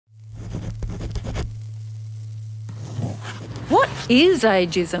What is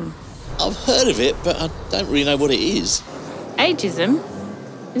ageism? I've heard of it, but I don't really know what it is. Ageism?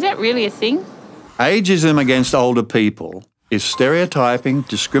 Is that really a thing? Ageism against older people is stereotyping,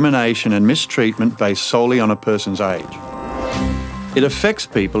 discrimination and mistreatment based solely on a person's age. It affects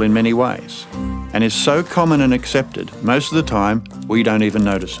people in many ways and is so common and accepted, most of the time we don't even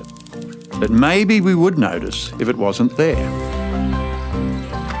notice it. But maybe we would notice if it wasn't there.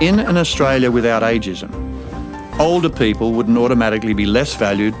 In an Australia without ageism, older people wouldn't automatically be less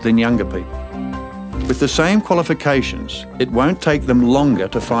valued than younger people. With the same qualifications, it won't take them longer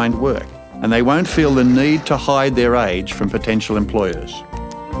to find work, and they won't feel the need to hide their age from potential employers.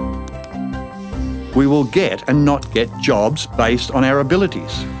 We will get and not get jobs based on our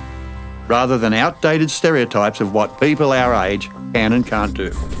abilities, rather than outdated stereotypes of what people our age can and can't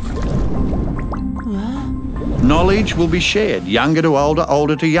do. Knowledge will be shared, younger to older,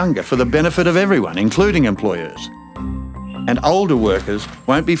 older to younger, for the benefit of everyone, including employers. And older workers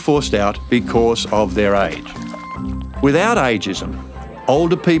won't be forced out because of their age. Without ageism,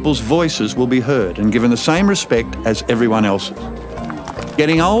 older people's voices will be heard and given the same respect as everyone else's.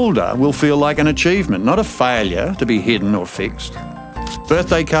 Getting older will feel like an achievement, not a failure to be hidden or fixed.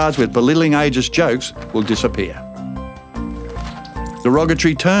 Birthday cards with belittling ageist jokes will disappear.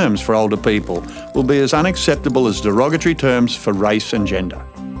 Derogatory terms for older people will be as unacceptable as derogatory terms for race and gender,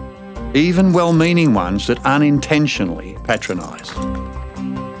 even well-meaning ones that unintentionally patronise.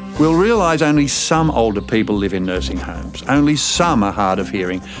 We'll realise only some older people live in nursing homes, only some are hard of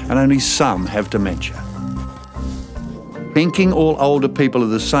hearing, and only some have dementia. Thinking all older people are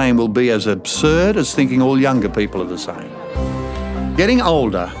the same will be as absurd as thinking all younger people are the same. Getting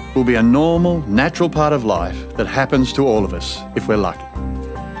older will be a normal, natural part of life that happens to all of us if we're lucky.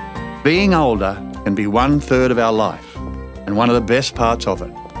 Being older can be 1/3 of our life and one of the best parts of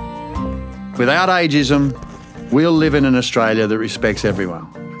it. Without ageism, we'll live in an Australia that respects everyone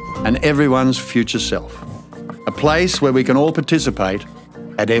and everyone's future self. A place where we can all participate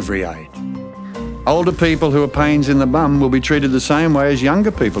at every age. Older people who are pains in the bum will be treated the same way as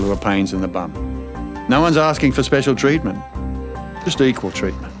younger people who are pains in the bum. No one's asking for special treatment, just equal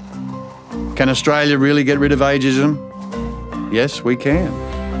treatment. Can Australia really get rid of ageism? Yes, we can.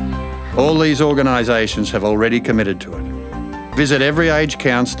 All these organisations have already committed to it. Visit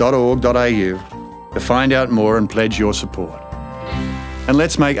EveryAGECounts.org.au to find out more and pledge your support. And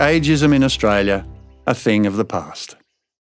let's make ageism in Australia a thing of the past.